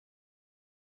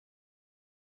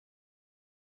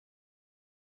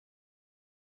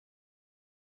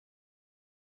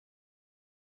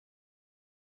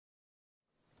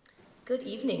Good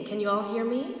evening. Can you all hear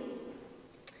me?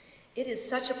 It is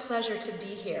such a pleasure to be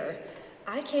here.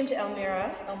 I came to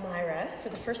Elmira for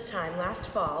the first time last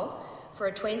fall for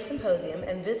a Twain symposium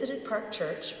and visited Park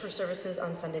Church for services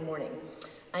on Sunday morning.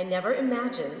 I never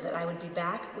imagined that I would be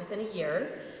back within a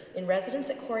year in residence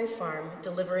at Quarry Farm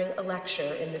delivering a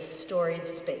lecture in this storied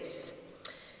space.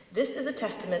 This is a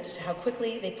testament to how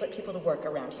quickly they put people to work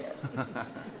around here.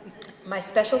 My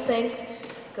special thanks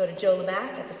go to Joe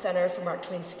Lemack at the Center for Mark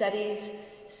Twain Studies,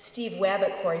 Steve Webb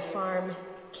at Quarry Farm,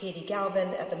 Katie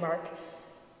Galvin at the Mark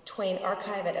Twain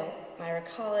Archive at Elmira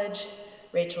College,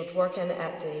 Rachel Dworkin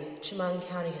at the Chemung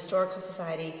County Historical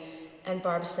Society, and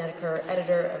Barb Snedeker,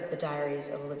 editor of the Diaries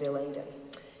of Olivia Langdon,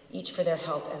 each for their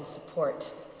help and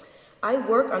support. I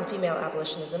work on female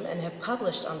abolitionism and have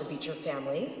published on the Beecher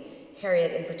family,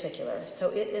 Harriet in particular, so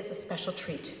it is a special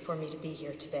treat for me to be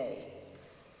here today.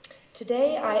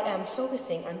 Today I am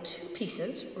focusing on two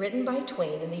pieces written by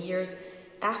Twain in the years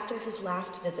after his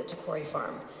last visit to Quarry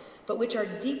Farm, but which are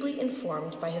deeply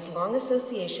informed by his long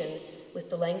association with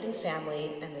the Langdon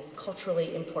family and this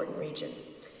culturally important region.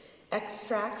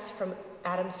 Extracts from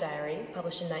Adam's diary,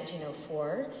 published in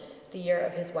 1904, the year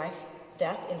of his wife's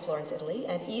death in Florence, Italy,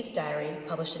 and Eve's diary,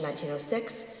 published in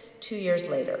 1906, 2 years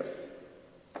later.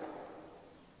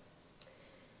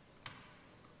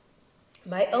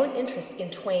 My own interest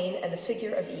in Twain and the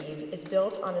figure of Eve is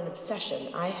built on an obsession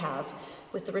I have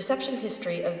with the reception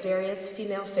history of various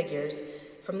female figures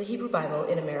from the Hebrew Bible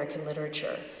in American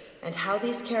literature, and how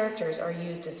these characters are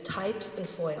used as types and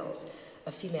foils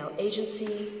of female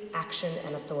agency, action,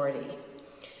 and authority.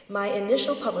 My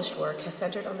initial published work has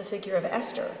centered on the figure of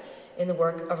Esther in the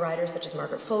work of writers such as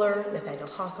Margaret Fuller, Nathaniel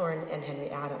Hawthorne, and Henry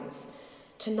Adams.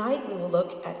 Tonight we will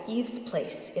look at Eve's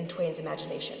place in Twain's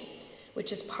imagination,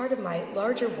 which is part of my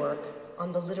larger work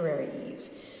on the literary Eve,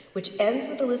 which ends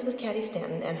with Elizabeth Cady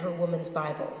Stanton and her Woman's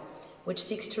Bible, which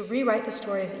seeks to rewrite the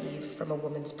story of Eve from a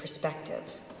woman's perspective.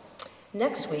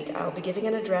 Next week, I'll be giving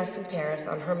an address in Paris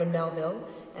on Herman Melville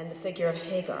and the figure of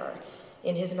Hagar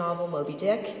in his novel Moby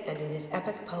Dick and in his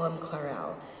epic poem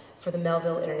Clarel for the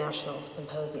Melville International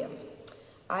Symposium.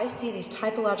 I see these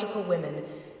typological women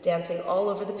dancing all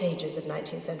over the pages of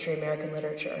 19th century American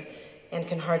literature and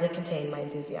can hardly contain my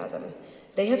enthusiasm.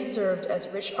 They have served as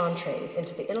rich entrees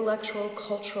into the intellectual,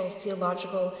 cultural,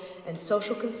 theological, and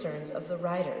social concerns of the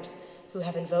writers who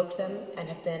have invoked them and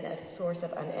have been a source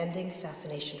of unending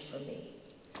fascination for me.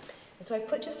 And so I've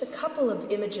put just a couple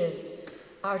of images,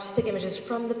 artistic images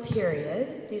from the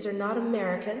period. These are not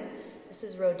American. This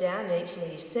is Rodin in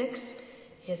 1886,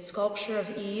 his sculpture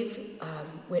of Eve,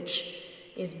 which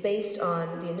is based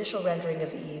on the initial rendering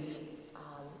of Eve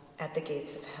at the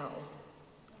gates of hell.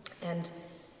 And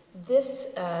this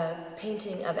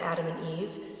painting of Adam and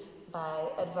Eve by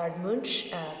Edvard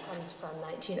Munch comes from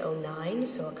 1909,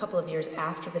 so a couple of years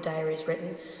after the diary is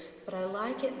written. But I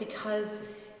like it because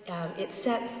it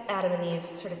sets Adam and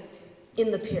Eve sort of in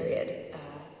the period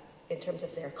in terms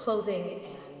of their clothing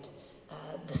and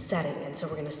the setting. And so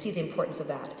we're going to see the importance of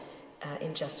that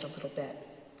in just a little bit.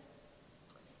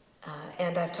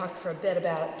 And I've talked for a bit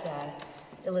about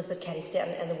Elizabeth Cady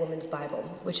Stanton and the Woman's Bible,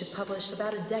 which is published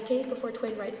about a decade before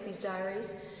Twain writes these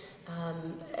diaries,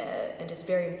 and is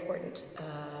very important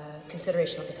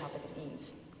consideration on the topic of Eve.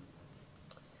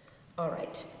 All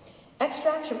right.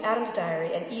 Extracts from Adam's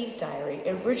diary and Eve's diary,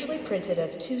 originally printed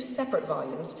as two separate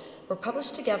volumes, were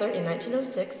published together in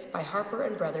 1906 by Harper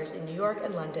and Brothers in New York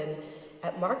and London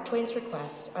at Mark Twain's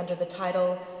request under the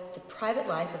title The Private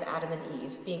Life of Adam and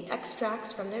Eve, being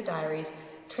extracts from their diaries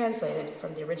translated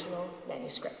from the original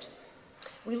manuscript.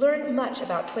 We learn much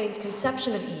about Twain's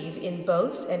conception of Eve in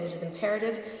both, and it is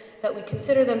imperative that we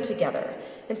consider them together,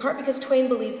 in part because Twain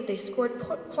believed that they scored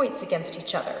points against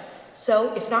each other.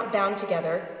 So, if not bound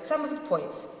together, some of the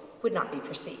points would not be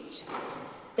perceived.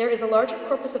 There is a larger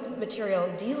corpus of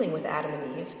material dealing with Adam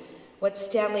and Eve, what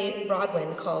Stanley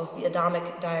Rodwin calls the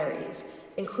Adamic diaries,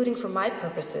 including for my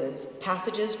purposes,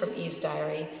 passages from Eve's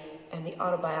diary and the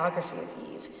autobiography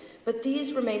of Eve. But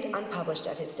these remained unpublished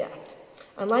at his death.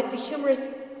 Unlike the humorous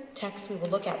texts we will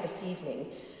look at this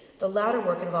evening, the latter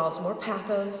work involves more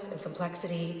pathos and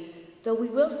complexity, though we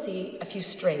will see a few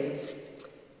strains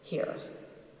here.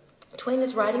 Twain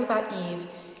is writing about Eve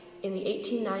in the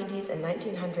 1890s and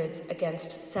 1900s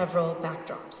against several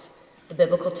backdrops: the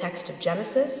biblical text of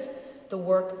Genesis, the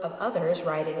work of others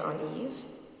writing on Eve,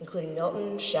 including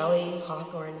Milton, Shelley,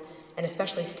 Hawthorne, and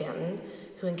especially Stanton,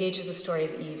 who engages the story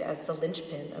of Eve as the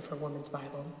linchpin of her Woman's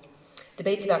Bible.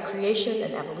 Debates about creation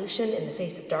and evolution in the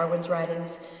face of Darwin's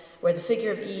writings, where the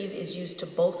figure of Eve is used to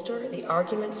bolster the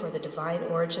argument for the divine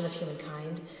origin of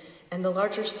humankind, and the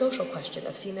larger social question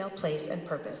of female place and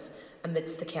purpose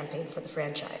amidst the campaign for the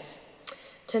franchise.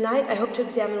 Tonight, I hope to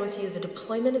examine with you the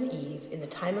deployment of Eve in the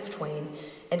time of Twain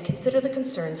and consider the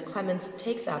concerns Clemens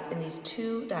takes up in these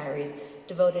two diaries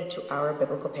devoted to our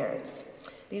biblical parents.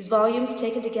 These volumes,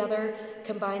 taken together,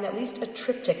 combine at least a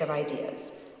triptych of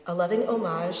ideas: a loving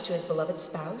homage to his beloved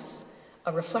spouse,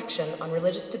 a reflection on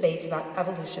religious debates about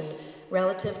evolution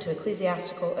relative to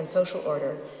ecclesiastical and social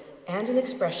order, and an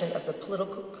expression of the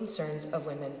political concerns of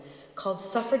women, called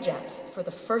suffragettes for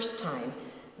the first time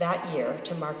that year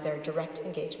to mark their direct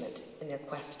engagement in their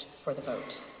quest for the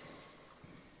vote.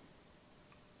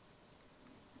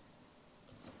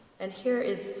 And here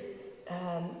is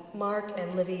Mark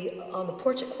and Livy on the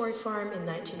porch at Quarry Farm in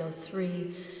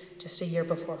 1903, just a year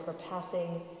before her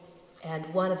passing, and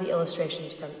one of the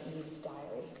illustrations from Eve's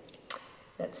diary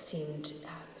that seemed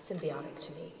symbiotic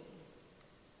to me.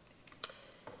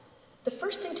 The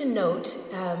first thing to note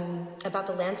about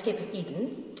the landscape of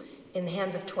Eden in the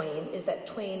hands of Twain is that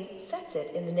Twain sets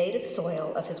it in the native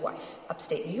soil of his wife,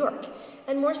 upstate New York,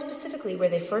 and more specifically where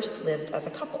they first lived as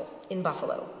a couple, in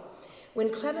Buffalo. When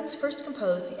Clemens first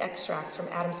composed the extracts from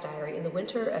Adam's diary in the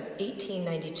winter of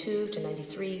 1892 to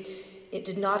 93, it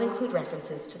did not include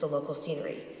references to the local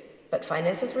scenery. But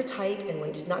finances were tight, and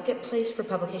when it did not get placed for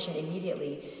publication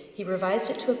immediately, he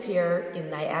revised it to appear in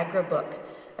Niagara Book,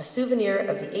 a souvenir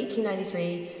of the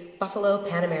 1893 Buffalo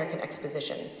Pan American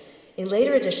Exposition. In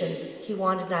later editions, he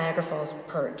wanted Niagara Falls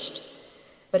purged,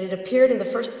 but it appeared in the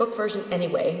first book version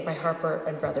anyway by Harper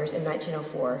and Brothers in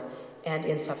 1904 and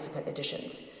in subsequent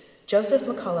editions. Joseph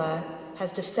McCullough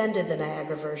has defended the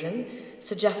Niagara version,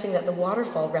 suggesting that the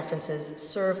waterfall references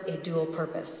serve a dual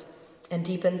purpose and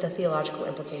deepen the theological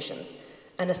implications,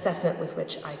 an assessment with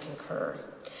which I concur.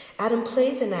 Adam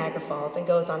plays in Niagara Falls and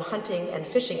goes on hunting and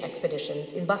fishing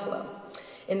expeditions in Buffalo.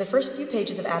 In the first few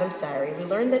pages of Adam's diary, we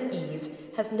learn that Eve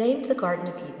has named the Garden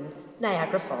of Eden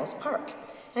Niagara Falls Park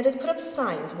and has put up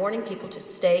signs warning people to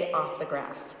stay off the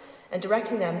grass and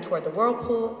directing them toward the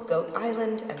whirlpool, Goat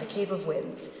Island, and the Cave of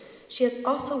Winds. She has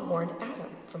also warned Adam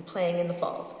from playing in the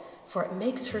falls, for it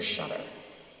makes her shudder.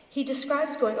 He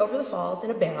describes going over the falls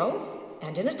in a barrel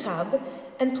and in a tub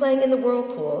and playing in the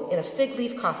whirlpool in a fig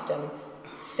leaf costume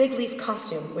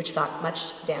which got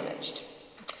much damaged.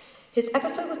 His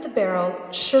episode with the barrel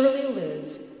surely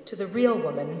alludes to the real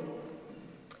woman,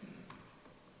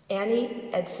 Annie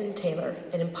Edson Taylor,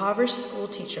 an impoverished school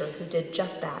teacher who did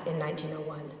just that in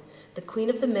 1901. The Queen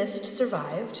of the Mist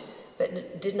survived,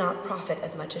 but did not profit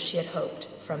as much as she had hoped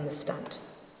from the stunt.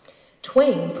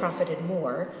 Twain profited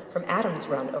more from Adam's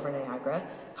run over Niagara,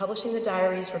 publishing the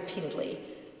diaries repeatedly,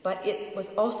 but it was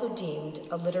also deemed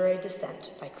a literary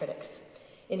descent by critics.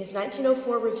 In his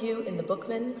 1904 review in The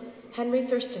Bookman, Henry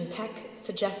Thurston Peck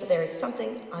suggests that there is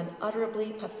something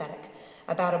unutterably pathetic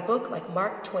about a book like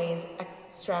Mark Twain's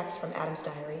extracts from Adam's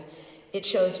diary. It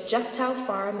shows just how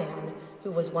far a man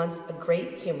who was once a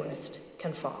great humorist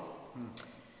can fall.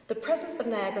 The presence of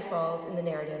Niagara Falls in the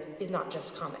narrative is not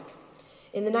just comic.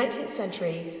 In the 19th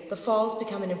century, the falls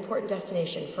become an important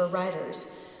destination for writers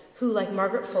who, like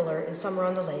Margaret Fuller in Summer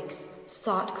on the Lakes,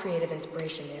 sought creative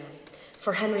inspiration there.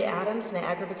 For Henry Adams,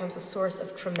 Niagara becomes a source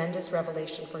of tremendous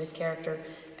revelation for his character,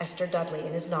 Esther Dudley,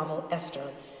 in his novel Esther,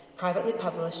 privately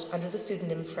published under the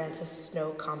pseudonym Frances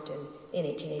Snow Compton in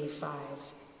 1885.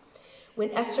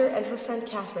 When Esther and her friend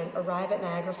Catherine arrive at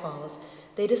Niagara Falls,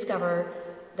 they discover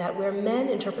that where men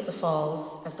interpret the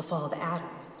falls as the fall of Adam,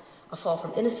 a fall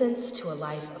from innocence to a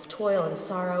life of toil and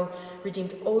sorrow,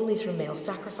 redeemed only through male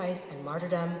sacrifice and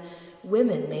martyrdom,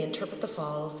 women may interpret the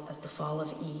falls as the fall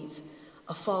of Eve,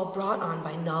 a fall brought on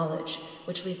by knowledge,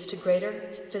 which leads to greater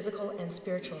physical and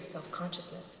spiritual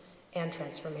self-consciousness and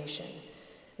transformation.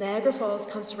 Niagara Falls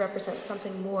comes to represent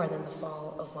something more than the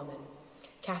fall of woman.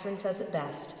 Catherine says it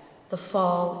best: the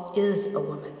fall is a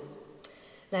woman.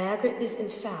 Niagara is, in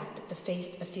fact, the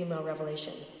face of female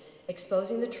revelation,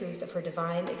 exposing the truth of her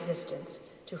divine existence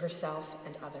to herself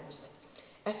and others.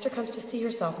 Esther comes to see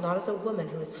herself not as a woman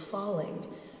who is falling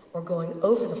or going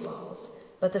over the falls,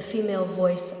 but the female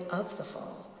voice of the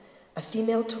fall, a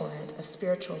female torrent of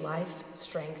spiritual life,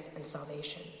 strength, and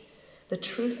salvation. The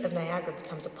truth of Niagara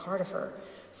becomes a part of her,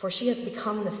 for she has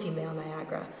become the female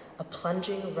Niagara, a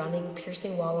plunging, running,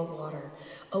 piercing wall of water,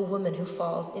 a woman who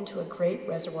falls into a great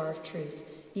reservoir of truth,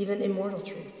 even immortal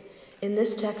truth. In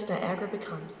this text, Niagara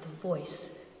becomes the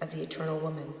voice of the eternal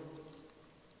woman.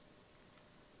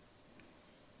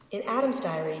 In Adam's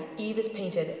diary, Eve is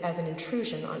painted as an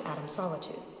intrusion on Adam's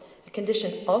solitude, a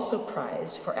condition also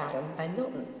prized for Adam by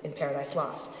Milton in Paradise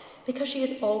Lost, because she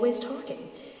is always talking,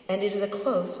 and it is a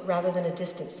close rather than a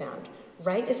distant sound,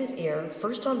 right at his ear,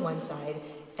 first on one side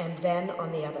and then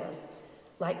on the other.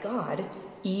 Like God,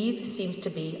 Eve seems to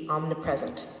be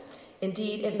omnipresent.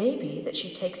 Indeed, it may be that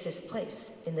she takes his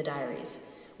place in the diaries,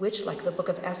 which, like the book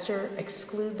of Esther,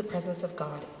 exclude the presence of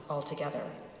God altogether.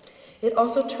 It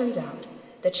also turns out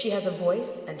that she has a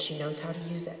voice and she knows how to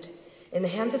use it. In the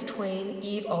hands of Twain,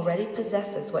 Eve already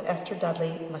possesses what Esther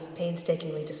Dudley must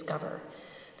painstakingly discover.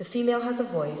 The female has a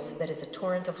voice that is a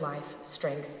torrent of life,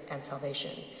 strength, and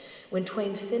salvation. When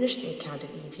Twain finished the account of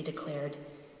Eve, he declared,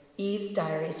 "Eve's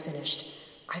diary is finished.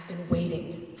 I've been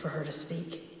waiting for her to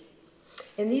speak."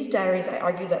 In these diaries, I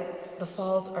argue that the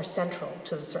falls are central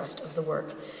to the thrust of the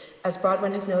work. As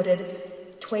Brodwin has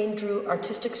noted, Twain drew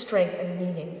artistic strength and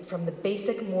meaning from the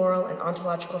basic moral and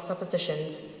ontological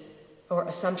suppositions or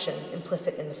assumptions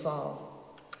implicit in the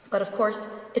fall. But of course,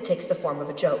 it takes the form of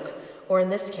a joke, or in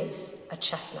this case, a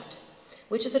chestnut,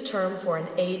 which is a term for an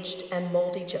aged and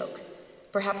moldy joke,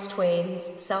 perhaps Twain's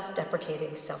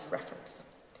self-deprecating self-reference.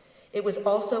 It was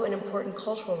also an important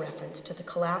cultural reference to the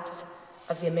collapse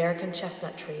of the American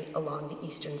chestnut tree along the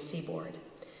eastern seaboard.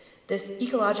 This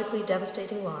ecologically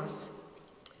devastating loss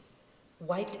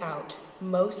wiped out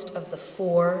most of the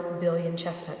 4 billion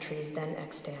chestnut trees then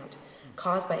extant,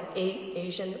 caused by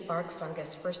Asian bark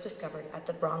fungus first discovered at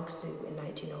the Bronx Zoo in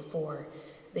 1904,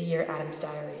 the year Adam's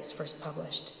Diary is first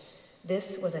published.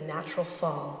 This was a natural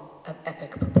fall of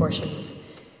epic proportions.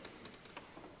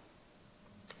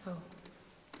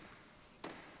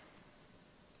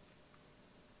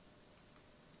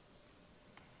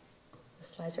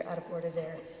 Slides are out of order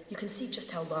there. You can see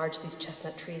just how large these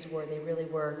chestnut trees were. They really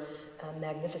were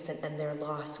magnificent, and their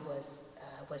loss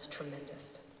was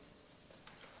tremendous.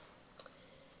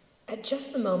 At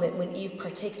just the moment when Eve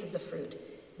partakes of the fruit,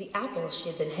 the apple she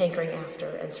had been hankering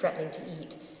after and threatening to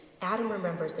eat, Adam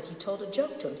remembers that he told a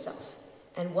joke to himself.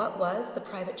 And what was the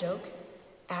private joke?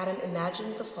 Adam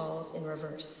imagined the falls in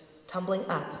reverse, tumbling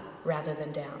up rather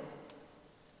than down.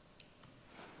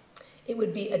 It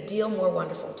would be a deal more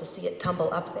wonderful to see it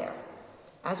tumble up there.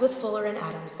 As with Fuller and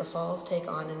Adams, the falls take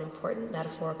on an important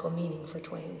metaphorical meaning for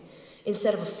Twain.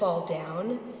 Instead of a fall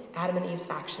down, Adam and Eve's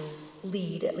actions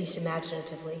lead, at least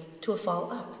imaginatively, to a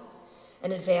fall up,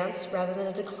 an advance rather than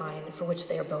a decline for which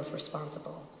they are both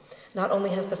responsible. Not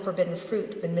only has the forbidden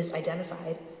fruit been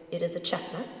misidentified, it is a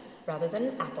chestnut rather than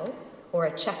an apple, or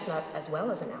a chestnut as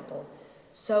well as an apple,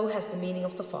 so has the meaning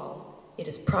of the fall. It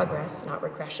is progress, not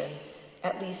regression,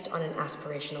 at least on an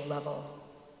aspirational level.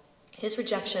 His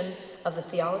rejection of the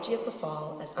theology of the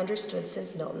fall, as understood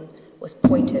since Milton, was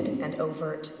pointed and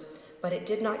overt, but it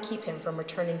did not keep him from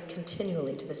returning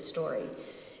continually to this story.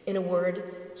 In a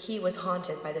word, he was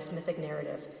haunted by this mythic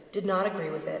narrative, did not agree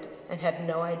with it, and had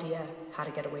no idea how to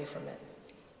get away from it.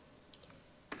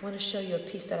 I want to show you a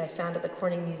piece that I found at the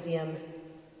Corning Museum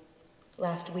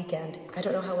last weekend. I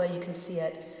don't know how well you can see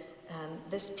it.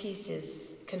 This piece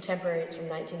is contemporary, it's from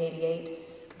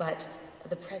 1988, but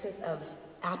the presence of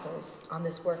apples on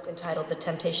this work entitled The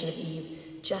Temptation of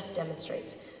Eve just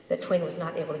demonstrates that Twain was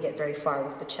not able to get very far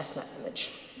with the chestnut image.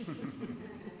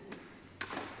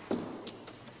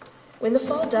 When the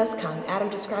fall does come, Adam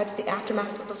describes the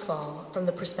aftermath of the fall from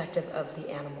the perspective of the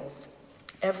animals.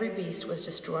 Every beast was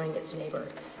destroying its neighbor,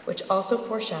 which also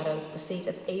foreshadows the fate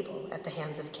of Abel at the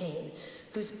hands of Cain,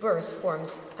 whose birth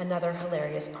forms another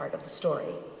hilarious part of the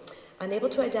story. Unable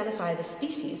to identify the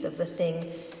species of the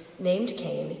thing named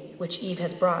Cain, which Eve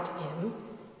has brought him,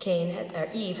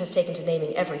 Eve has taken to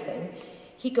naming everything,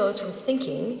 he goes from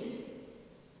thinking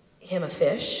him a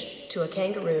fish, to a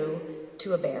kangaroo,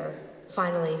 to a bear,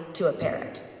 finally to a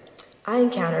parrot. I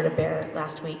encountered a bear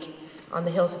last week on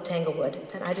the hills of Tanglewood,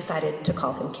 and I decided to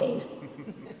call him Cain.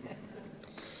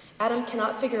 Adam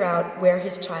cannot figure out where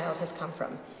his child has come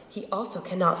from. He also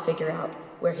cannot figure out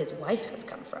where his wife has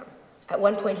come from. At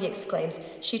one point he exclaims,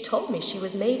 "She told me she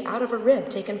was made out of a rib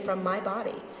taken from my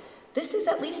body." This is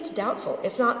at least doubtful,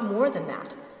 if not more than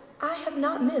that. I have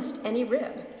not missed any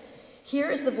rib. Here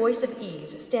is the voice of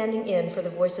Eve standing in for the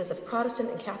voices of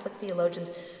Protestant and Catholic theologians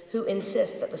who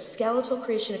insist that the skeletal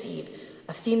creation of Eve,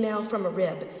 a female from a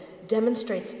rib,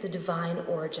 demonstrates the divine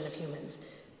origin of humans,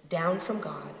 down from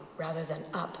God rather than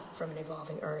up from an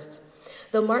evolving earth.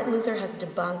 Though Martin Luther had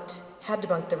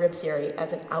debunked the rib theory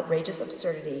as an outrageous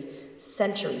absurdity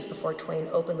centuries before Twain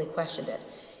openly questioned it,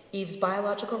 Eve's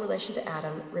biological relation to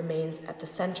Adam remains at the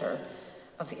center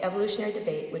of the evolutionary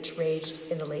debate which raged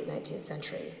in the late 19th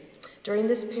century. During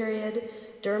this period,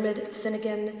 Dermot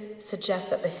Finnegan suggests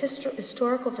that the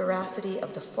historical veracity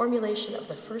of the formulation of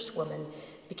the first woman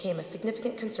became a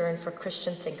significant concern for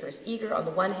Christian thinkers, eager on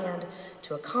the one hand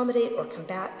to accommodate or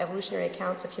combat evolutionary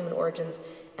accounts of human origins,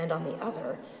 and on the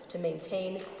other to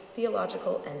maintain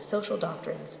theological and social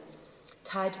doctrines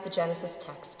tied to the Genesis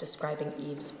text describing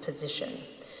Eve's position.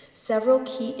 Several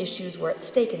key issues were at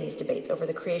stake in these debates over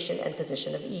the creation and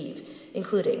position of Eve,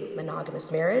 including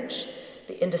monogamous marriage,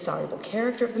 the indissoluble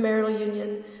character of the marital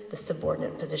union, the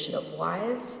subordinate position of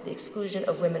wives, the exclusion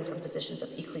of women from positions of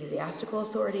ecclesiastical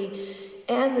authority,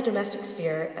 and the domestic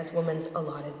sphere as woman's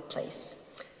allotted place.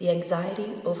 The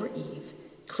anxiety over Eve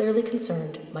clearly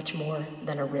concerned much more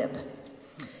than a rib.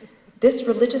 This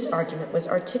religious argument was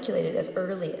articulated as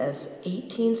early as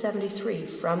 1873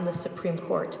 from the Supreme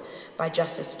Court by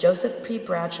Justice Joseph P.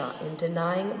 Bradshaw in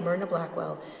denying Myrna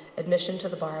Blackwell admission to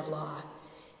the bar of law.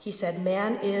 He said,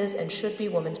 "Man is and should be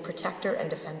woman's protector and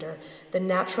defender. The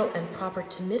natural and proper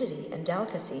timidity and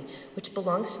delicacy which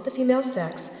belongs to the female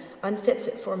sex unfits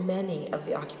it for many of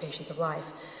the occupations of life.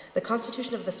 The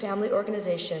constitution of the family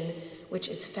organization, which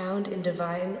is found in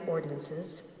divine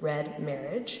ordinances, read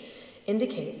marriage,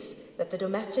 indicates that the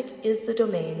domestic is the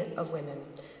domain of women.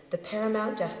 The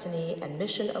paramount destiny and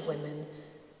mission of women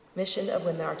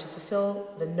are to fulfill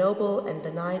the noble and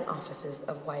benign offices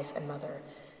of wife and mother.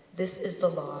 This is the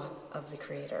law of the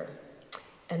Creator."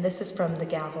 And this is from the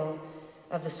gavel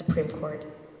of the Supreme Court,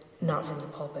 not from the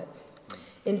pulpit.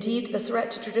 Indeed, the threat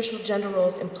to traditional gender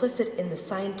roles implicit in the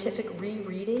scientific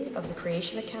rereading of the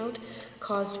creation account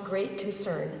caused great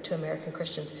concern to American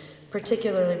Christians,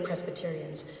 particularly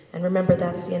Presbyterians. And remember,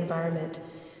 that's the environment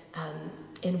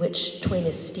in which Twain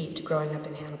is steeped growing up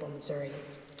in Hannibal, Missouri.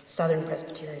 Southern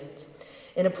Presbyterians.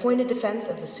 In a pointed defense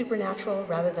of the supernatural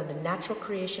rather than the natural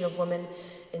creation of woman,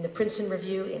 in the Princeton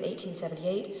Review in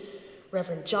 1878,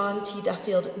 Reverend John T.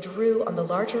 Duffield drew on the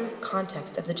larger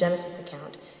context of the Genesis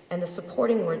account and the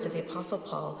supporting words of the Apostle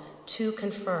Paul to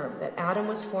confirm that Adam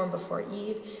was formed before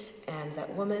Eve and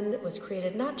that woman was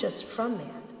created not just from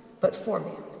man, but for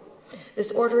man.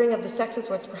 This ordering of the sexes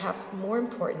was perhaps more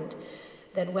important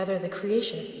than whether the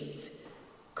creation of Eve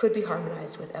could be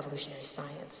harmonized with evolutionary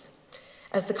science.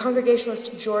 As the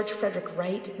Congregationalist George Frederick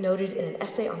Wright noted in an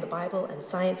essay on the Bible and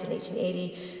science in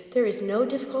 1880, there is no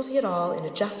difficulty at all in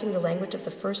adjusting the language of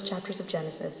the first chapters of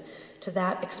Genesis to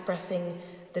that expressing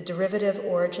the derivative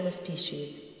origin of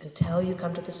species until you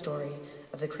come to the story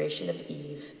of the creation of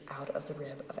Eve out of the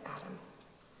rib of Adam.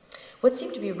 What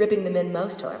seemed to be ribbing them in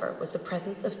most, however, was the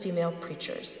presence of female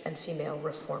preachers and female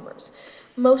reformers,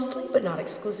 mostly but not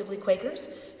exclusively Quakers,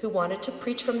 who wanted to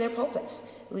preach from their pulpits,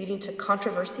 leading to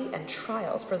controversy and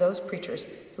trials for those preachers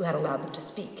who had allowed them to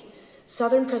speak.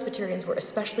 Southern Presbyterians were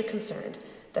especially concerned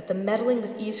that the meddling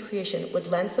with Eve's creation would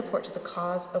lend support to the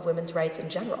cause of women's rights in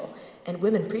general, and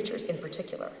women preachers in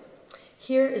particular.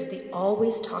 Here is the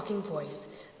always talking voice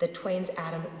that Twain's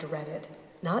Adam dreaded,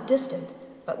 not distant,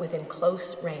 but within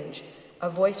close range, a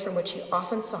voice from which he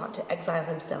often sought to exile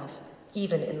himself,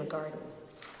 even in the garden.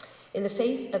 In the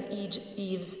face of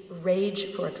Eve's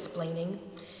rage for explaining,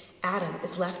 Adam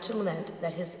is left to lament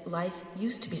that his life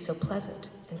used to be so pleasant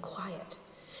and quiet.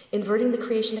 Inverting the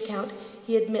creation account,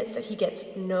 he admits that he gets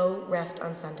no rest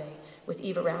on Sunday with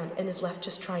Eve around and is left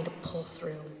just trying to pull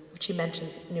through, which he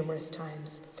mentions numerous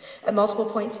times. At multiple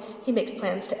points, he makes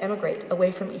plans to emigrate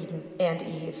away from Eden and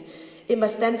Eve. It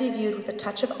must then be viewed with a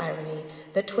touch of irony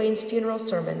that Twain's funeral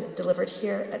sermon, delivered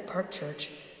here at Park Church,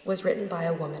 was written by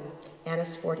a woman,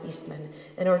 Annis Ford Eastman,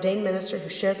 an ordained minister who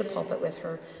shared the pulpit with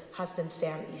her husband,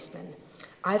 Sam Eastman.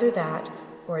 Either that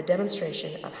or a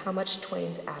demonstration of how much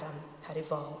Twain's Adam had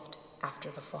evolved after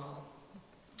the fall.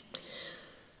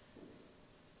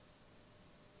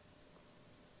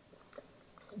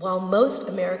 While most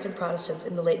American Protestants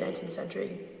in the late 19th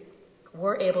century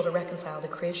were able to reconcile the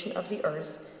creation of the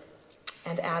earth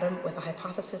and Adam with a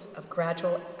hypothesis of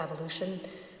gradual evolution,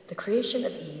 the creation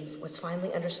of Eve was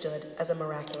finally understood as a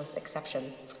miraculous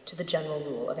exception to the general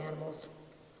rule of animals.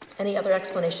 Any other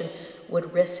explanation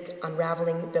would risk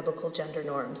unraveling biblical gender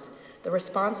norms. The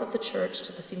response of the church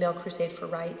to the female crusade for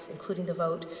rights, including the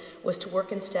vote, was to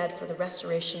work instead for the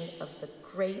restoration of the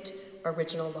great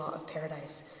original law of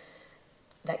paradise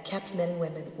that kept men and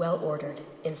women well ordered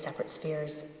in separate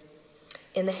spheres.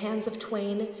 In the hands of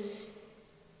Twain,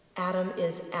 Adam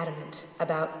is adamant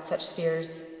about such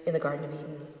spheres in the Garden of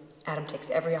Eden. Adam takes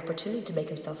every opportunity to make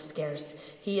himself scarce.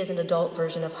 He is an adult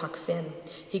version of Huck Finn.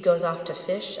 He goes off to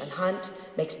fish and hunt,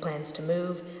 makes plans to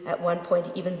move. At one point,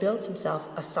 he even builds himself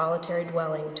a solitary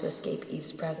dwelling to escape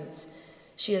Eve's presence.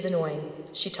 She is annoying.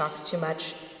 She talks too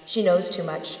much. She knows too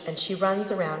much, and she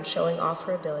runs around showing off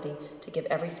her ability to give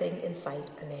everything in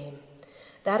sight a name.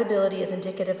 That ability is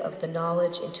indicative of the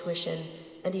knowledge, intuition,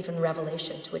 and even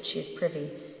revelation to which she is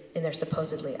privy in their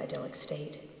supposedly idyllic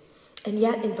state. And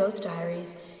yet, in both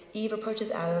diaries, Eve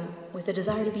approaches Adam with a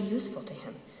desire to be useful to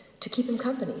him, to keep him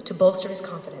company, to bolster his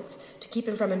confidence, to keep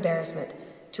him from embarrassment,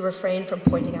 to refrain from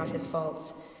pointing out his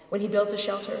faults. When he builds a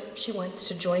shelter, she wants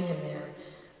to join him there.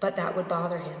 but that would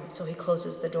bother him, so he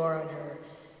closes the door on her.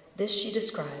 This she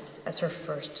describes as her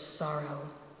first sorrow.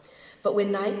 But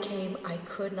when night came, I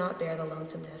could not bear the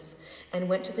lonesomeness, and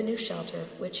went to the new shelter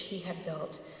which he had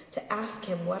built, to ask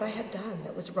him what I had done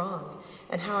that was wrong,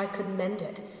 and how I could mend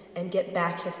it and get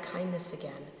back his kindness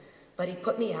again. But he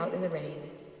put me out in the rain,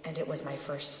 and it was my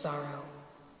first sorrow.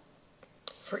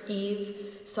 For Eve,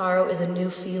 sorrow is a new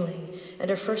feeling, and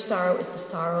her first sorrow is the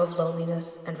sorrow of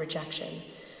loneliness and rejection.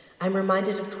 I'm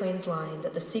reminded of Twain's line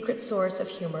that the secret source of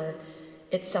humor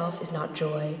itself is not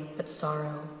joy, but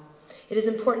sorrow. It is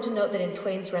important to note that in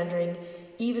Twain's rendering,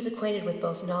 Eve is acquainted with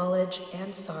both knowledge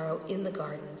and sorrow in the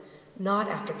garden, not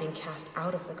after being cast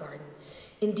out of the garden.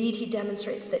 Indeed, he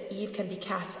demonstrates that Eve can be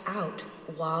cast out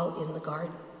while in the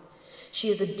garden. She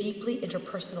is a deeply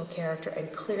interpersonal character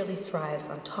and clearly thrives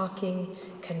on talking,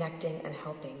 connecting, and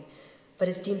helping, but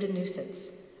is deemed a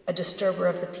nuisance, a disturber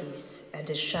of the peace, and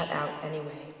is shut out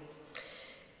anyway.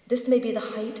 This may be the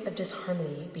height of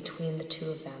disharmony between the two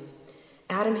of them.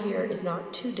 Adam here is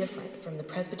not too different from the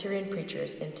Presbyterian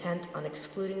preachers intent on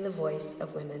excluding the voice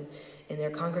of women in their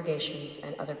congregations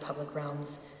and other public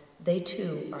realms. They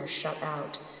too are shut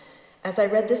out. As I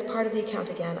read this part of the account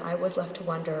again, I was left to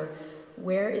wonder,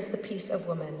 where is the peace of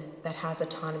woman that has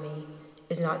autonomy,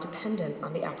 is not dependent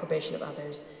on the approbation of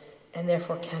others, and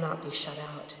therefore cannot be shut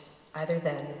out, either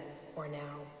then or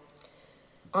now?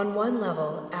 On one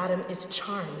level, Adam is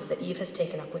charmed that Eve has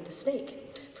taken up with the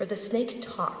snake, for the snake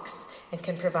talks and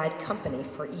can provide company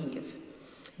for Eve.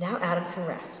 Now Adam can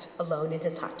rest, alone in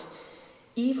his hut.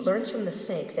 Eve learns from the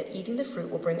snake that eating the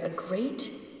fruit will bring a great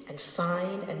and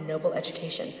fine and noble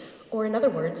education, or in other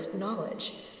words,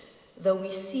 knowledge, though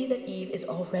we see that Eve is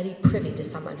already privy to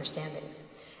some understandings.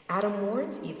 Adam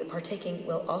warns Eve that partaking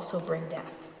will also bring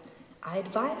death. I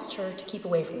advised her to keep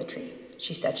away from the tree.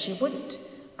 She said she wouldn't.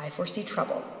 I foresee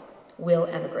trouble. Will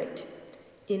emigrate.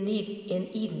 In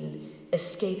Eden,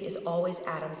 escape is always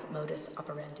Adam's modus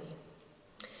operandi.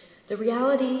 The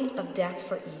reality of death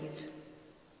for Eve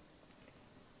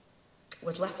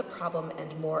was less a problem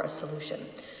and more a solution,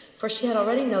 for she had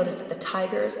already noticed that the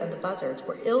tigers and the buzzards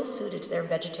were ill-suited to their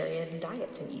vegetarian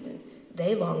diets in Eden.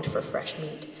 They longed for fresh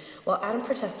meat. While Adam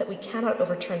protests that we cannot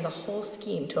overturn the whole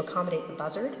scheme to accommodate the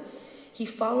buzzard, he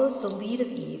follows the lead of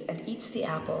Eve and eats the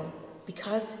apple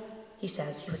because, he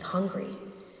says, he was hungry.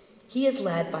 He is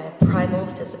led by a primal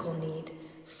physical need.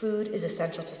 Food is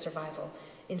essential to survival.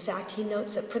 In fact, he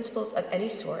notes that principles of any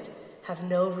sort have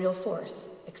no real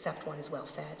force except one is well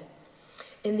fed.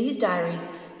 In these diaries,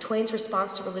 Twain's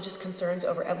response to religious concerns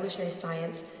over evolutionary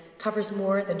science covers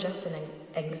more than just an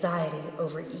anxiety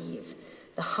over Eve.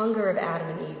 The hunger of Adam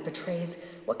and Eve betrays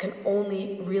what can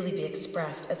only really be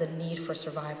expressed as a need for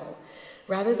survival.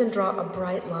 Rather than draw a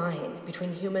bright line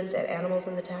between humans and animals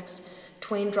in the text,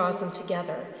 Twain draws them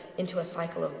together into a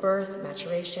cycle of birth,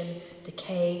 maturation,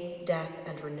 decay, death,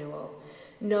 and renewal.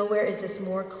 Nowhere is this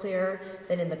more clear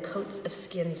than in the coats of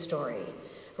skin story.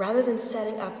 Rather than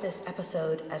setting up this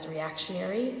episode as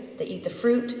reactionary, they eat the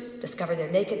fruit, discover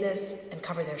their nakedness, and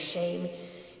cover their shame,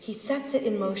 he sets it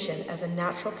in motion as a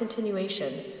natural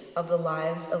continuation of the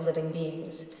lives of living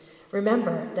beings.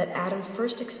 Remember that Adam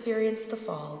first experienced the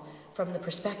fall from the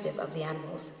perspective of the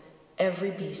animals.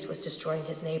 Every beast was destroying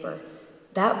his neighbor.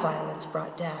 That violence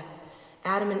brought death.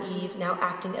 Adam and Eve, now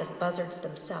acting as buzzards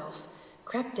themselves,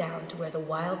 crept down to where the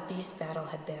wild beast battle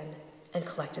had been and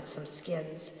collected some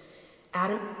skins.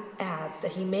 Adam adds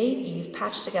that he made Eve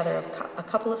patch together a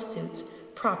couple of suits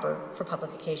proper for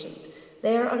public occasions.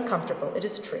 They are uncomfortable, it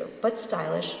is true, but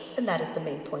stylish, and that is the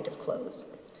main point of clothes.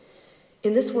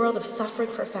 In this world of suffering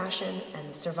for fashion and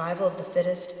the survival of the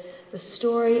fittest, the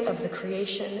story of the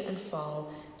creation and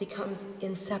fall becomes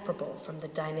inseparable from the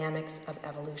dynamics of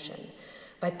evolution.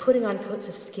 By putting on coats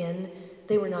of skin,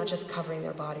 they were not just covering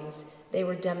their bodies, they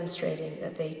were demonstrating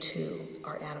that they too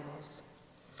are animals.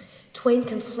 Twain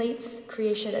conflates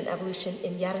creation and evolution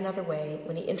in yet another way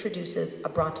when he introduces a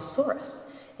brontosaurus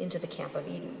into the camp of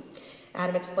Eden.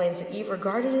 Adam explains that Eve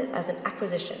regarded it as an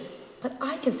acquisition, but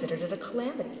I considered it a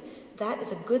calamity. That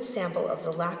is a good sample of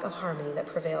the lack of harmony that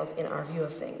prevails in our view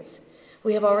of things.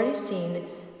 We have already seen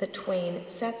that Twain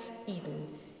sets Eden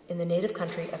in the native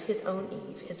country of his own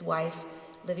Eve, his wife,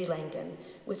 Olivia Langdon,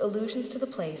 with allusions to the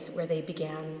place where they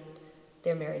began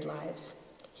their married lives.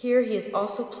 Here he is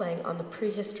also playing on the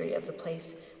prehistory of the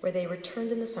place where they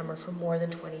returned in the summer for more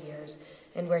than 20 years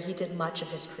and where he did much of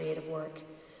his creative work.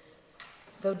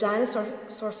 Though dinosaur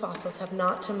fossils have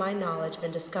not, to my knowledge,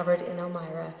 been discovered in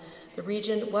Elmira, the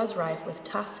region was rife with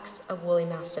tusks of woolly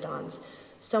mastodons,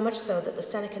 so much so that the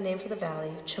Seneca name for the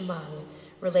valley, Chemung,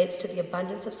 relates to the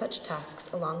abundance of such tusks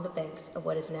along the banks of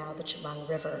what is now the Chemung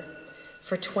River.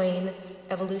 For Twain,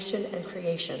 evolution and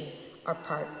creation are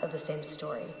part of the same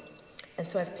story. And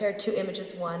so I've paired two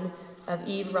images, one of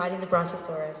Eve riding the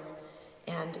brontosaurus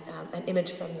and an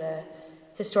image from the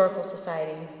Historical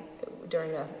Society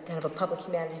during a kind of a public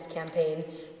humanities campaign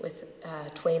with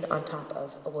Twain on top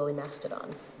of a woolly mastodon.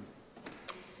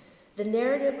 The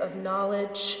narrative of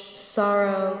knowledge,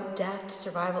 sorrow, death,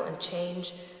 survival, and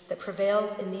change that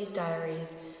prevails in these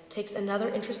diaries takes another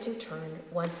interesting turn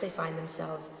once they find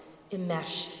themselves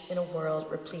enmeshed in a world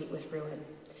replete with ruin.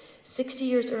 60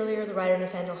 years earlier, the writer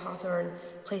Nathaniel Hawthorne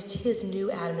placed his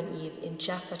new Adam and Eve in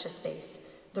just such a space,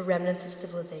 the remnants of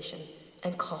civilization,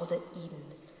 and called it Eden.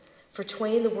 For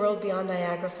Twain, the world beyond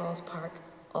Niagara Falls Park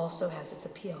also has its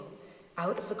appeal.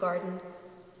 Out of the garden,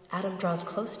 Adam draws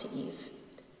close to Eve.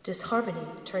 Disharmony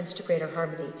turns to greater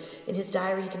harmony. In his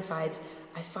diary, he confides,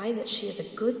 "I find that she is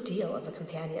a good deal of a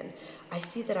companion. I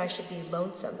see that I should be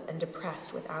lonesome and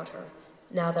depressed without her,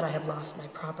 now that I have lost my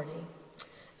property."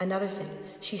 Another thing,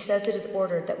 she says it is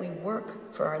ordered that we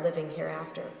work for our living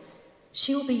hereafter.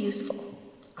 She will be useful.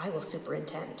 I will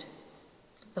superintend.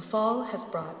 The fall has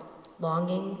brought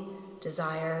longing,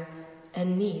 desire,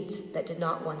 and needs that did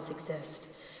not once exist.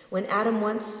 What Adam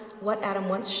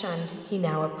once shunned, he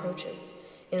now approaches.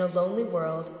 In a lonely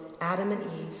world, Adam and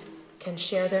Eve can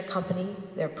share their company,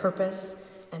 their purpose,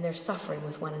 and their suffering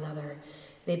with one another.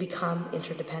 They become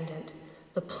interdependent.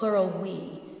 The plural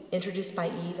we, introduced by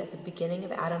Eve at the beginning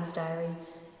of Adam's diary,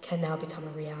 can now become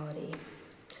a reality.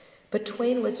 But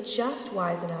Twain was just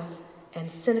wise enough and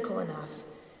cynical enough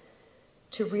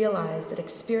to realize that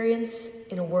experience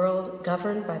in a world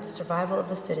governed by the survival of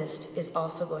the fittest is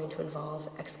also going to involve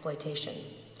exploitation.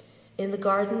 In the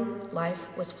garden, life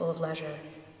was full of leisure,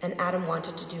 and Adam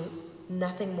wanted to do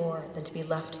nothing more than to be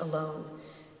left alone.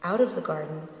 Out of the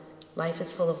garden, life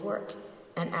is full of work,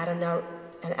 and Adam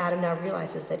now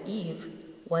realizes that Eve,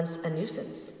 once a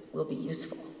nuisance, will be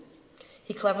useful.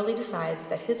 He cleverly decides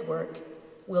that his work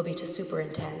will be to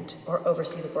superintend or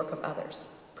oversee the work of others,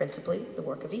 principally the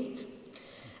work of Eve.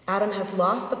 Adam has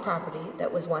lost the property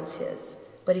that was once his,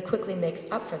 but he quickly makes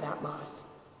up for that loss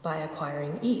by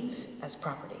acquiring Eve as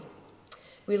property.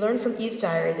 We learn from Eve's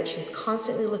diary that she is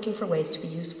constantly looking for ways to be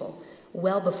useful,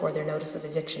 well before their notice of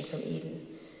eviction from Eden.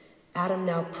 Adam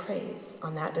now preys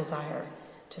on that desire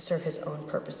to serve his own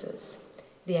purposes.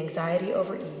 The anxiety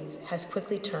over Eve has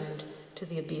quickly turned to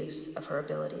the abuse of her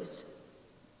abilities.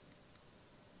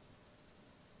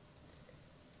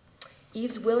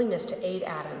 Eve's willingness to aid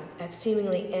Adam at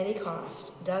seemingly any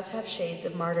cost does have shades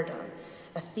of martyrdom,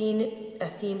 a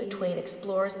theme Twain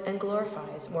explores and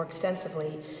glorifies more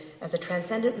extensively as a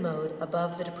transcendent mode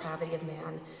above the depravity of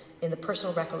man in the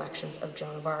personal recollections of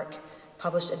Joan of Arc,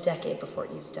 published a decade before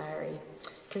Eve's diary.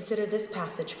 Consider this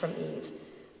passage from Eve.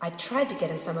 "I tried to get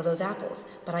him some of those apples,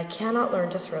 but I cannot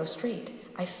learn to throw straight.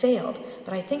 I failed,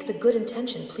 but I think the good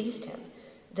intention pleased him.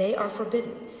 They are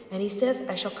forbidden, and he says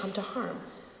I shall come to harm.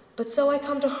 But so I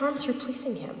come to harm through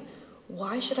pleasing him.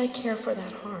 Why should I care for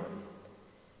that harm?"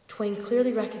 Twain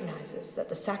clearly recognizes that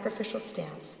the sacrificial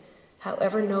stance,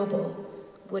 however noble,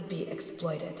 would be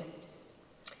exploited.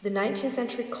 The 19th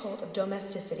century cult of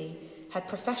domesticity had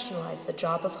professionalized the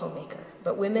job of homemaker,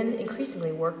 but women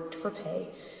increasingly worked for pay,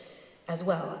 as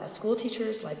well as school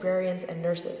teachers, librarians, and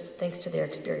nurses, thanks to their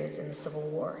experience in the Civil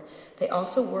War. They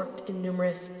also worked in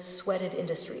numerous sweated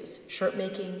industries: shirt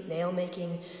making, nail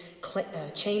making,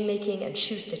 chain making, and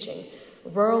shoe stitching.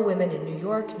 Rural women in New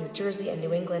York, New Jersey, and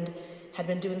New England had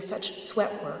been doing such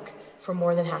sweat work for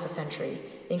more than half a century,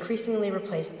 increasingly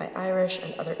replaced by Irish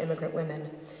and other immigrant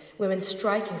women. Women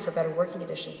striking for better working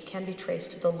conditions can be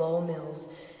traced to the Lowell mills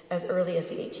as early as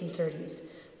the 1830s.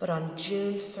 But on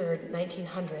June 3rd,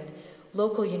 1900,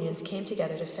 local unions came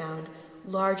together to found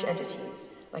large entities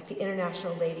like the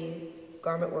International Lady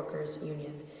Garment Workers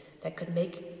Union that could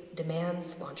make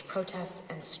demands, launch protests,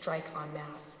 and strike en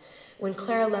masse. When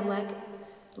Clara Lemlek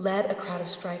led a crowd of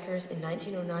strikers in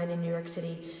 1909 in New York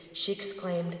City, she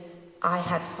exclaimed, "I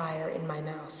had fire in my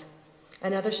mouth."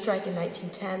 Another strike in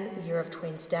 1910, the year of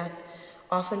Twain's death,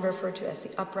 often referred to as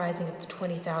the Uprising of the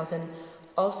 20,000,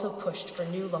 also pushed for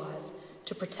new laws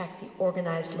to protect the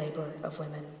organized labor of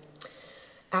women.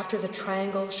 After the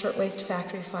Triangle Shirtwaist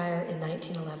Factory fire in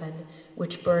 1911,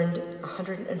 which burned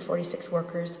 146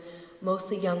 workers,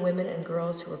 mostly young women and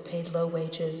girls who were paid low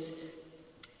wages,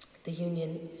 the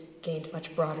union gained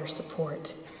much broader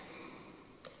support.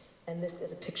 And this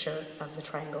is a picture of the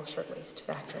Triangle Shirtwaist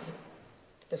Factory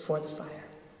before the fire.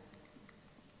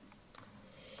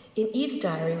 In Eve's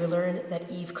diary, we learn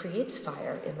that Eve creates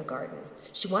fire in the garden.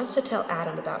 She wants to tell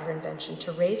Adam about her invention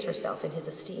to raise herself in his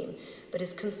esteem, but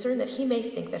is concerned that he may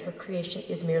think that her creation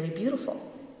is merely beautiful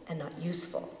and not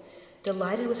useful.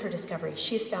 Delighted with her discovery,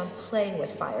 she is found playing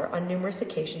with fire on numerous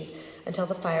occasions until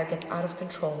the fire gets out of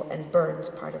control and burns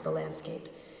part of the landscape.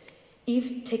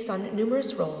 Eve takes on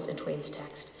numerous roles in Twain's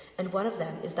text, and one of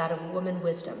them is that of woman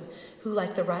wisdom, who,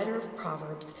 like the writer of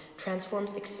Proverbs,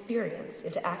 transforms experience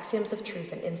into axioms of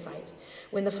truth and insight.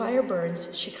 When the fire burns,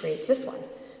 she creates this one: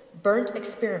 burnt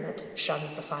experiment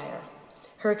shuns the fire.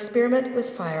 Her experiment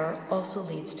with fire also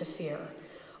leads to fear,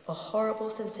 a horrible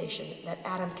sensation that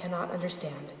Adam cannot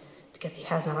understand because he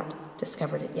has not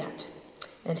discovered it yet.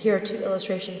 And here are two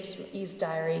illustrations from Eve's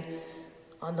diary.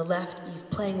 On the left, Eve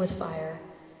playing with fire,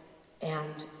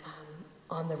 and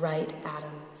on the right,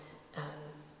 Adam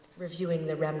reviewing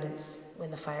the remnants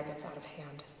when the fire gets out of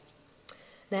hand.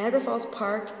 Niagara Falls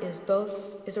Park is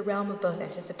a realm of both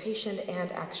anticipation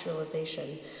and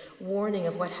actualization, warning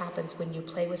of what happens when you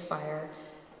play with fire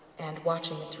and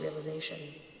watching its realization.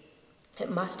 It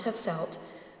must have felt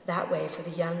that way for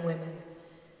the young women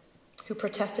who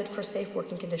protested for safe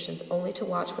working conditions, only to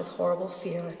watch with horrible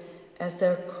fear as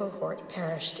their cohort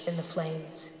perished in the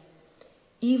flames.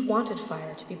 Eve wanted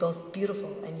fire to be both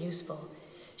beautiful and useful.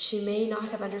 She may not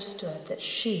have understood that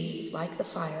she, like the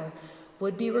fire,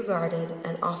 would be regarded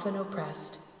and often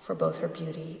oppressed for both her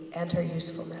beauty and her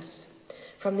usefulness.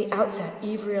 From the outset,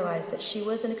 Eve realized that she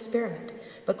was an experiment,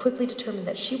 but quickly determined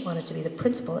that she wanted to be the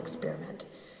principal experiment.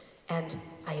 And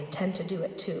I intend to do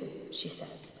it too, she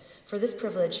says. For this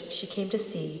privilege, she came to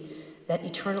see that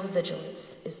eternal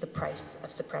vigilance is the price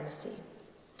of supremacy.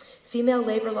 Female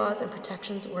labor laws and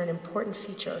protections were an important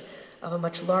feature of a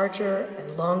much larger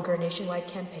and longer nationwide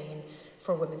campaign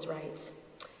for women's rights.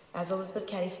 As Elizabeth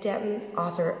Cady Stanton,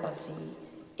 author of the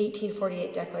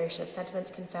 1848 Declaration of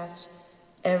Sentiments, confessed,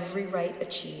 every right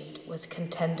achieved was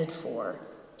contended for,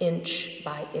 inch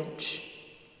by inch.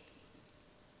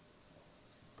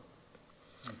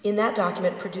 In that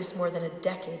document, produced more than a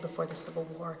decade before the Civil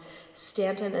War,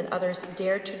 Stanton and others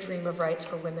dared to dream of rights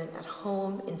for women at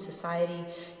home, in society,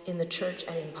 in the church,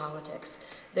 and in politics.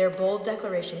 Their bold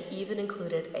declaration even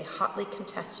included a hotly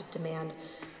contested demand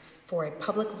for a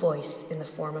public voice in the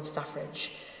form of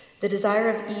suffrage. The desire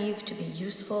of Eve to be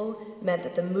useful meant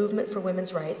that the movement for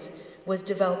women's rights was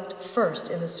developed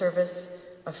first in the service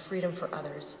of freedom for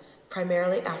others,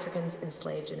 primarily Africans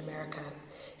enslaved in America.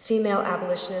 Female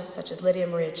abolitionists such as Lydia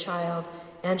Maria Child,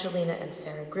 Angelina and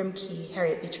Sarah Grimke,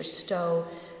 Harriet Beecher Stowe,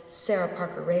 Sarah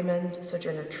Parker Raymond,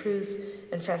 Sojourner Truth,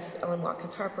 and Frances Ellen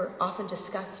Watkins Harper often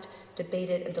discussed,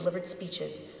 debated, and delivered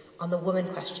speeches on the woman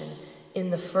question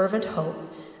in the fervent hope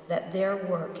that their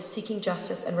work seeking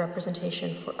justice and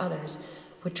representation for others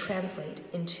would translate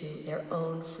into their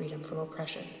own freedom from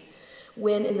oppression.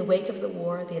 When, in the wake of the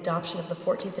war, the adoption of the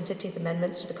 14th and 15th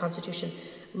Amendments to the Constitution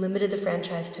limited the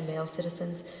franchise to male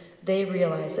citizens, they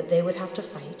realized that they would have to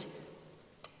fight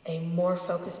a more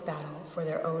focused battle for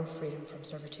their own freedom from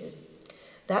servitude.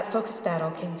 That focused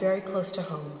battle came very close to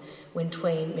home when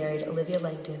Twain married Olivia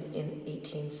Langdon in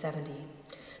 1870.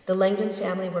 The Langdon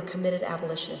family were committed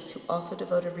abolitionists who also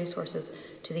devoted resources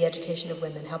to the education of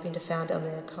women, helping to found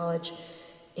Elmira College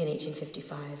in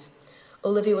 1855.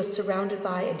 Olivia was surrounded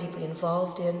by and deeply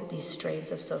involved in these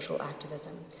strains of social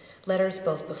activism. Letters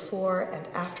both before and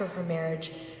after her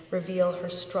marriage reveal her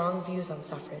strong views on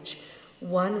suffrage.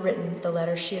 One written, the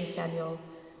letter she and Samuel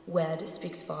wed,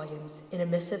 speaks volumes. In a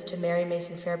missive to Mary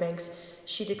Mason Fairbanks,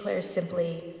 she declares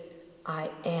simply, "I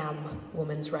am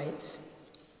woman's rights."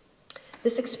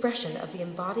 This expression of the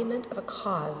embodiment of a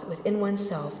cause within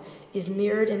oneself is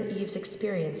mirrored in Eve's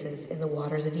experiences in the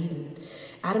waters of Eden.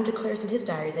 Adam declares in his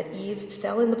diary that Eve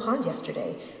fell in the pond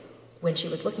yesterday when she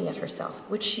was looking at herself,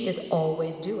 which she is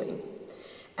always doing.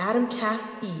 Adam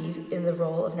casts Eve in the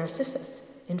role of Narcissus,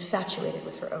 infatuated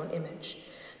with her own image.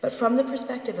 But from the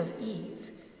perspective of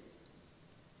Eve,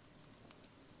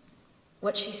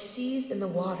 what she sees in the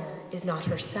water is not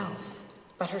herself,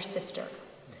 but her sister,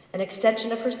 an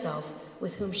extension of herself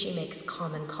with whom she makes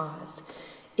common cause.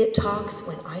 It talks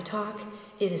when I talk.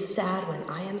 It is sad when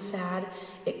I am sad.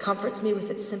 It comforts me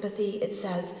with its sympathy. It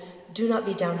says, "Do not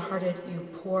be downhearted, you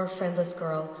poor friendless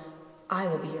girl. I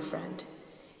will be your friend."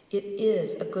 It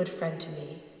is a good friend to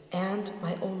me, and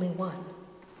my only one.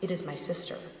 It is my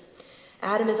sister.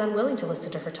 Adam is unwilling to listen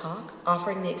to her talk,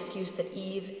 offering the excuse that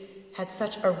Eve had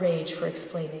such a rage for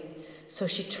explaining. So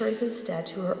she turns instead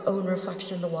to her own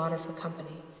reflection in the water for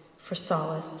company, for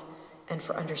solace, and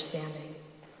for understanding.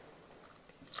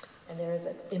 And there is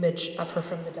an image of her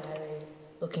from the diary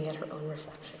looking at her own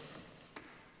reflection.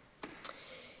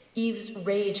 Eve's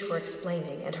rage for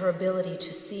explaining and her ability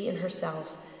to see in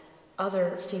herself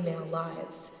other female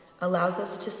lives allows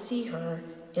us to see her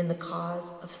in the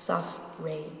cause of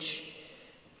suffrage,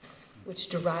 which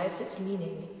derives its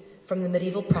meaning from the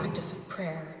medieval practice of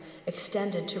prayer,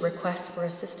 extended to requests for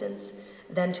assistance,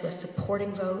 then to a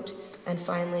supporting vote, and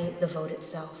finally the vote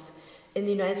itself. In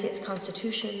the United States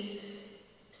Constitution,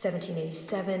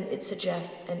 1787, it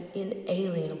suggests an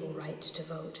inalienable right to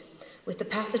vote. With the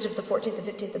passage of the 14th and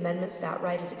 15th Amendments, that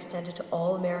right is extended to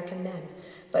all American men,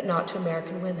 but not to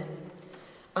American women.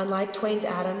 Unlike Twain's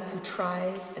Adam, who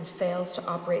tries and fails to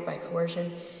operate by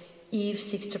coercion, Eve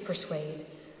seeks to persuade.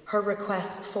 Her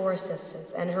requests for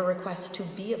assistance and her requests to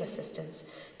be of assistance,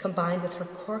 combined with her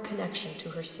core connection to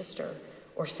her sister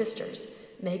or sisters,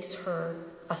 makes her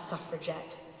a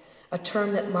suffragette, a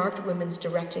term that marked women's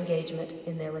direct engagement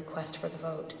in their request for the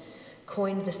vote.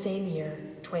 Coined the same year,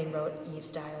 Twain wrote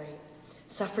Eve's Diary.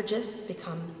 Suffragists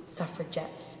become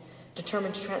suffragettes,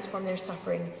 determined to transform their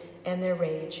suffering and their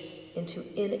rage into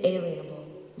inalienable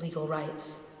legal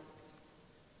rights.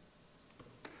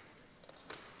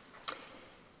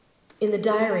 In the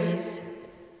diaries,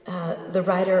 the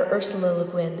writer Ursula Le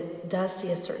Guin does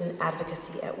see a certain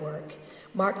advocacy at work.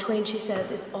 Mark Twain, she says,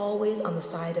 is always on the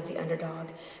side of the underdog,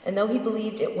 and though he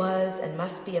believed it was and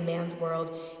must be a man's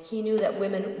world, he knew that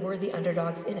women were the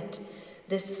underdogs in it.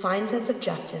 This fine sense of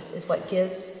justice is what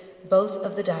gives both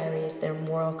of the diaries their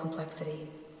moral complexity.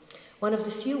 One of the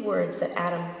few words that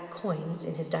Adam coins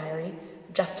in his diary,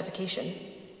 justification,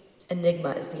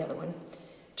 enigma is the other one,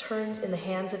 turns in the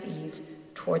hands of Eve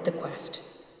toward the quest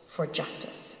for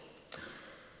justice.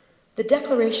 The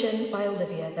declaration by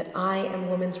Olivia that I am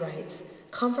woman's rights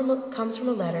comes from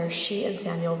a letter she and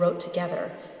Samuel wrote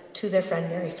together to their friend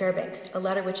Mary Fairbanks, a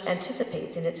letter which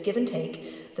anticipates in its give and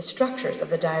take the structures of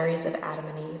the diaries of Adam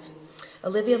and Eve.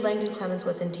 Olivia Langdon Clemens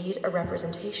was indeed a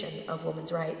representation of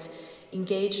women's rights,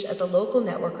 engaged as a local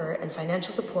networker and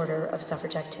financial supporter of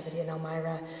suffrage activity in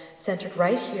Elmira, centered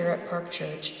right here at Park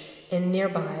Church and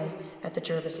nearby at the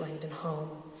Jervis Langdon home.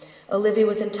 Olivia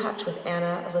was in touch with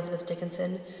Anna Elizabeth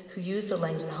Dickinson, who used the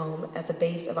Langdon home as a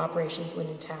base of operations when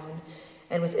in town,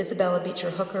 and with Isabella Beecher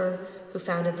Hooker, who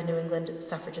founded the New England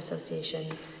Suffrage Association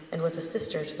and was a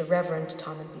sister to the Reverend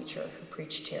Tommen Beecher, who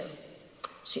preached here.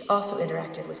 She also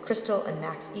interacted with Crystal and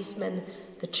Max Eastman,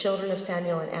 the children of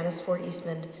Samuel and Annis Ford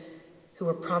Eastman, who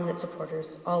were prominent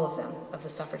supporters, all of them, of the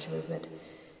suffrage movement.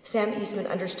 Sam Eastman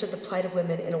understood the plight of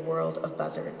women in a world of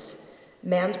buzzards.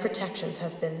 Man's protections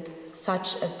has been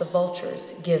such as the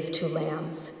vultures give to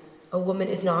lambs. A woman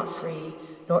is not free,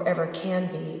 nor ever can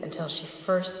be, until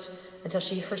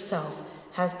she herself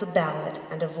has the ballot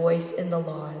and a voice in the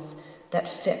laws that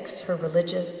fix her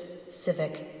religious,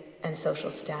 civic, and social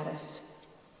status.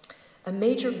 A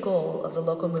major goal of the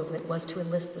local movement was to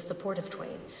enlist the support of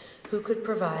Twain, who could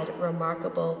provide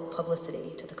remarkable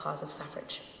publicity to the cause of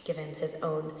suffrage, given his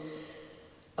own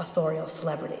authorial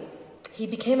celebrity. He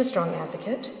became a strong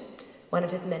advocate, one of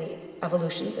his many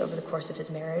evolutions over the course of his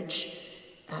marriage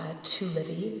to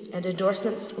Livy, and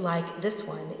endorsements like this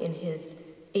one in his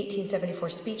 1874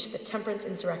 speech, The Temperance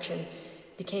Insurrection,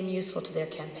 became useful to their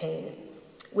campaign.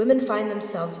 Women find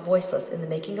themselves voiceless in the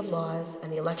making of laws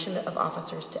and the election of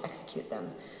officers to execute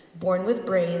them. Born with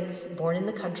brains, born in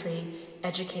the country,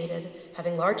 educated,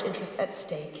 having large interests at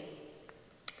stake,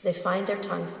 they find their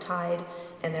tongues tied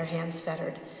and their hands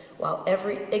fettered, while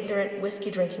every ignorant,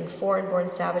 whiskey-drinking,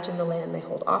 foreign-born savage in the land may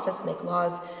hold office, make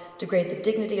laws, degrade the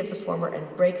dignity of the former,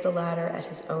 and break the latter at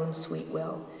his own sweet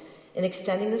will. In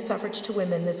extending the suffrage to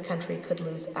women, this country could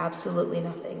lose absolutely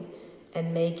nothing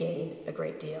and may gain a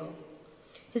great deal.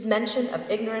 His mention of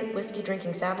ignorant,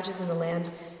 whiskey-drinking savages in the land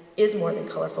is more than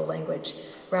colorful language.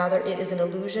 Rather, it is an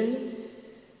allusion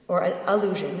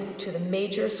to the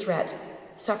major threat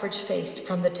suffrage faced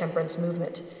from the temperance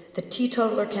movement. The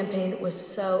teetotaler campaign was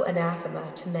so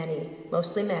anathema to many,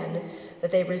 mostly men,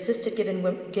 that they resisted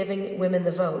giving women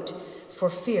the vote for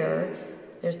fear,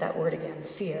 there's that word again,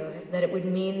 fear, that it would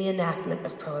mean the enactment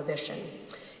of prohibition.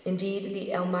 Indeed,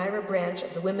 the Elmira branch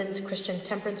of the Women's Christian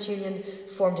Temperance Union,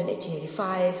 formed in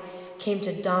 1885, came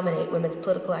to dominate women's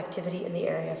political activity in the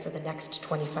area for the next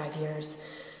 25 years.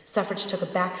 Suffrage took a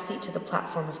backseat to the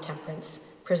platform of temperance,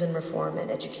 prison reform, and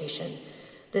education.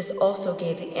 This also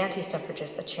gave the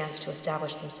anti-suffragists a chance to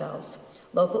establish themselves.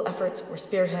 Local efforts were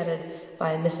spearheaded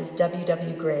by Mrs.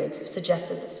 W.W. Gregg, who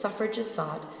suggested that suffrage is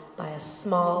sought by a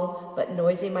small but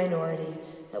noisy minority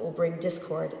that will bring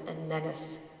discord and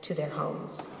menace to their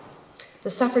homes. The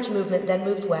suffrage movement then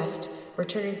moved west,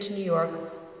 returning to New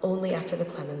York only after the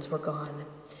Clemens were gone.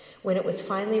 When it was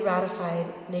finally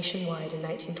ratified nationwide in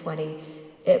 1920,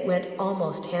 it went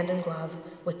almost hand in glove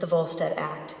with the Volstead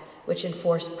Act, which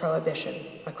enforced prohibition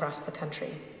across the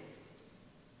country.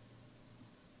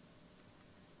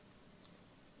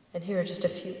 And here are just a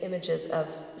few images of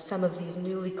some of these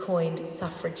newly coined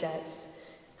suffragettes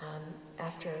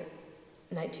after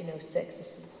 1906. This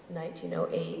is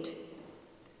 1908.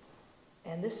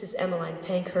 And this is Emmeline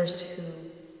Pankhurst,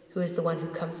 who is the one who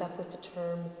comes up with the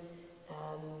term.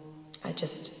 I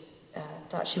just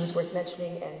thought she was worth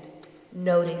mentioning and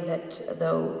noting that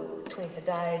though Twain had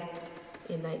died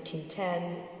in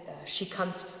 1910,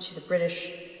 she's a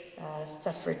British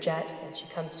suffragette, and she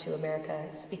comes to America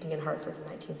speaking in Hartford in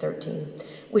 1913,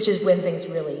 which is when things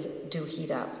really do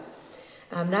heat up.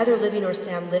 Neither Olivia nor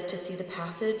Sam lived to see the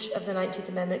passage of the 19th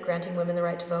Amendment granting women the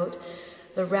right to vote.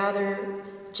 The rather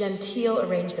genteel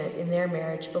arrangement in their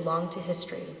marriage belonged to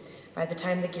history by the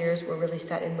time the gears were really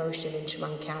set in motion in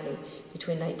Chemung County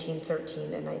between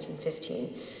 1913 and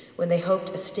 1915, when they hoped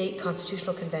a state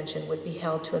constitutional convention would be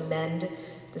held to amend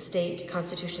the state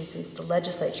constitution since the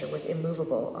legislature was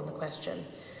immovable on the question.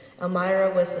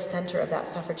 Elmira was the center of that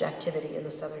suffrage activity in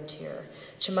the southern tier.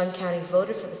 Chemung County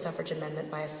voted for the suffrage amendment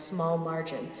by a small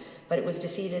margin, but it was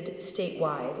defeated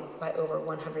statewide by over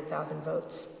 100,000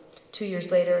 votes. 2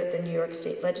 years later, the New York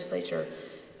State Legislature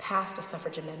passed a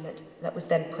suffrage amendment that was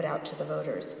then put out to the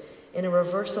voters. In a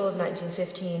reversal of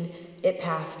 1915, it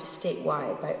passed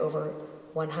statewide by over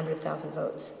 100,000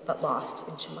 votes, but lost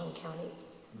in Chemung County.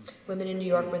 Women in New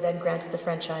York were then granted the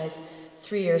franchise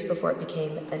 3 years before it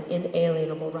became an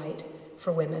inalienable right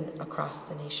for women across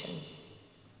the nation.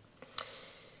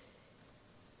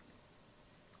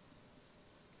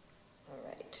 All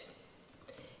right.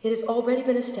 It has already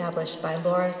been established by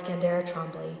Laura Scandera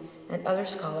Trombley and other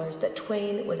scholars that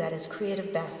Twain was at his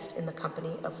creative best in the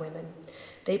company of women.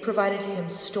 They provided him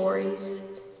stories,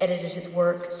 edited his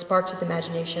work, sparked his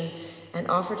imagination, and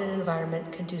offered an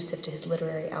environment conducive to his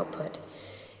literary output.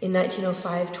 In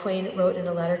 1905, Twain wrote in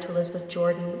a letter to Elizabeth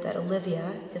Jordan that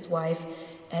Olivia, his wife,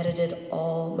 edited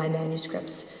all my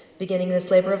manuscripts, beginning this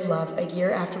labor of love a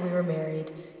year after we were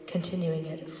married, continuing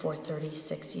it for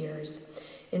 36 years.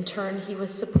 In turn, he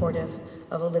was supportive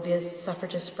of Olivia's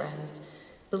suffragist friends,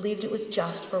 believed it was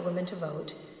just for women to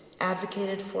vote,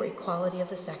 advocated for equality of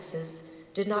the sexes,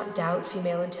 did not doubt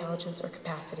female intelligence or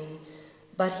capacity,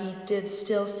 but he did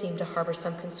still seem to harbor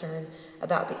some concern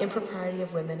about the impropriety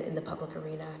of women in the public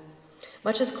arena.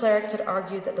 Much as clerics had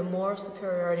argued that the moral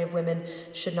superiority of women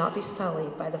should not be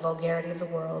sullied by the vulgarity of the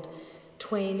world,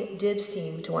 Twain did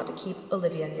seem to want to keep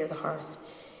Olivia near the hearth.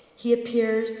 He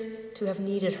appears to have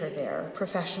needed her there,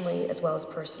 professionally as well as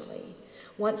personally.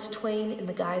 Once Twain, in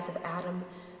the guise of Adam,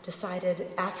 decided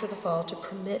after the fall to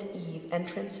permit Eve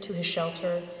entrance to his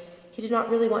shelter, he did not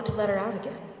really want to let her out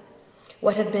again.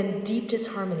 What had been deep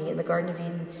disharmony in the Garden of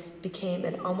Eden became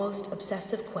an almost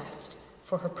obsessive quest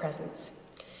for her presence.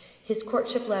 His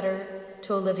courtship letter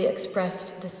to Olivia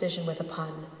expressed this vision with a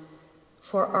pun.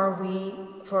 For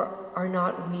are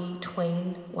not we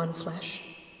twain one flesh?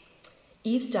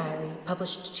 Eve's diary,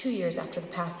 published 2 years after the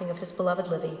passing of his beloved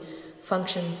Livy,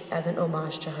 functions as an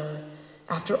homage to her.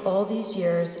 After all these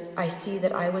years, I see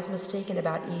that I was mistaken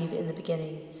about Eve in the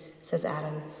beginning, says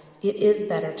Adam. It is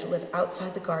better to live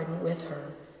outside the garden with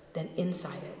her than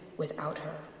inside it without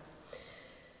her.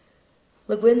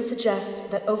 Le Guin suggests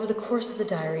that over the course of the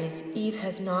diaries, Eve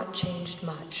has not changed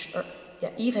much,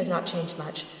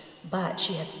 but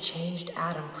she has changed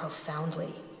Adam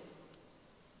profoundly.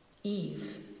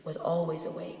 Eve was always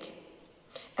awake.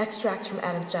 Extracts from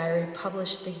Adam's diary,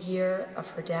 published the year of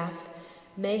her death,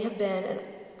 may have been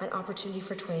an opportunity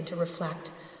for Twain to reflect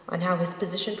on how his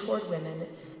position toward women,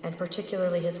 and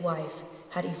particularly his wife,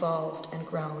 had evolved and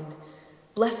grown.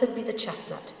 Blessed be the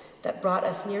chestnut that brought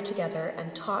us near together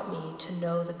and taught me to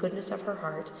know the goodness of her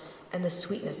heart and the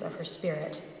sweetness of her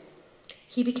spirit.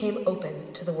 He became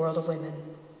open to the world of women.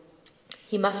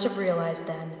 He must have realized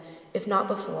then, if not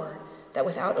before, that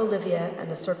without Olivia and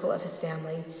the circle of his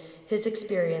family, his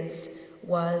experience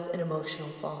was an emotional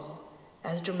fall,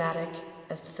 as dramatic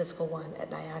as the physical one at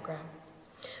Niagara.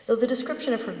 Though the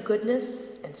description of her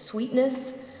goodness and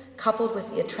sweetness, coupled with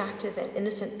the attractive and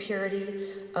innocent purity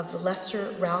of the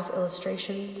Lester Ralph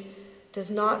illustrations, does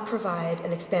not provide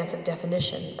an expansive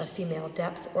definition of female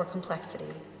depth or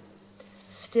complexity,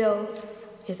 still,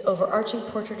 his overarching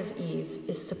portrait of Eve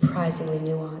is surprisingly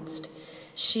nuanced.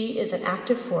 She is an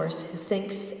active force who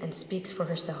thinks and speaks for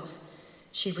herself.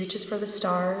 She reaches for the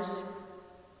stars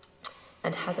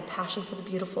and has a passion for the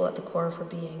beautiful at the core of her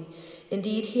being.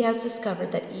 Indeed, he has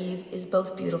discovered that Eve is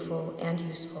both beautiful and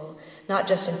useful, not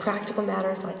just in practical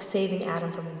matters like saving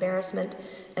Adam from embarrassment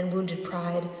and wounded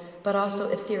pride, but also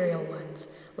ethereal ones,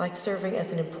 like serving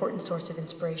as an important source of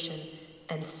inspiration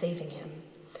and saving him.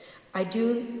 I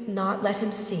do not let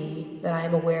him see that I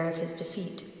am aware of his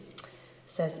defeat,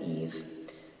 says Eve.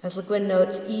 As Le Guin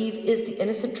notes, Eve is the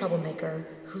innocent troublemaker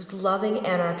whose loving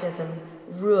anarchism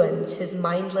ruins his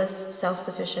mindless,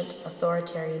 self-sufficient,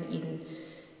 authoritarian Eden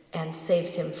and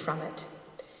saves him from it.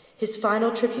 His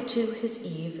final tribute to his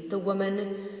Eve, the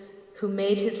woman who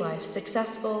made his life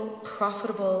successful,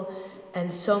 profitable,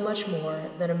 and so much more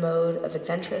than a mode of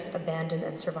adventurous abandon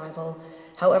and survival,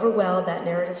 however well that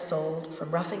narrative sold, from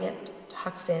Roughing It to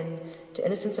Huck Finn to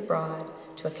Innocents Abroad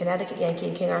to A Connecticut Yankee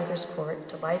in King Arthur's Court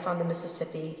to Life on the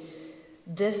Mississippi,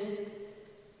 this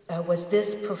was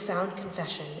this profound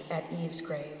confession at Eve's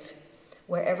grave.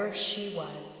 Wherever she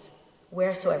was,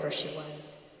 wheresoever she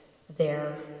was,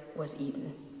 there was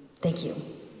Eden. Thank you.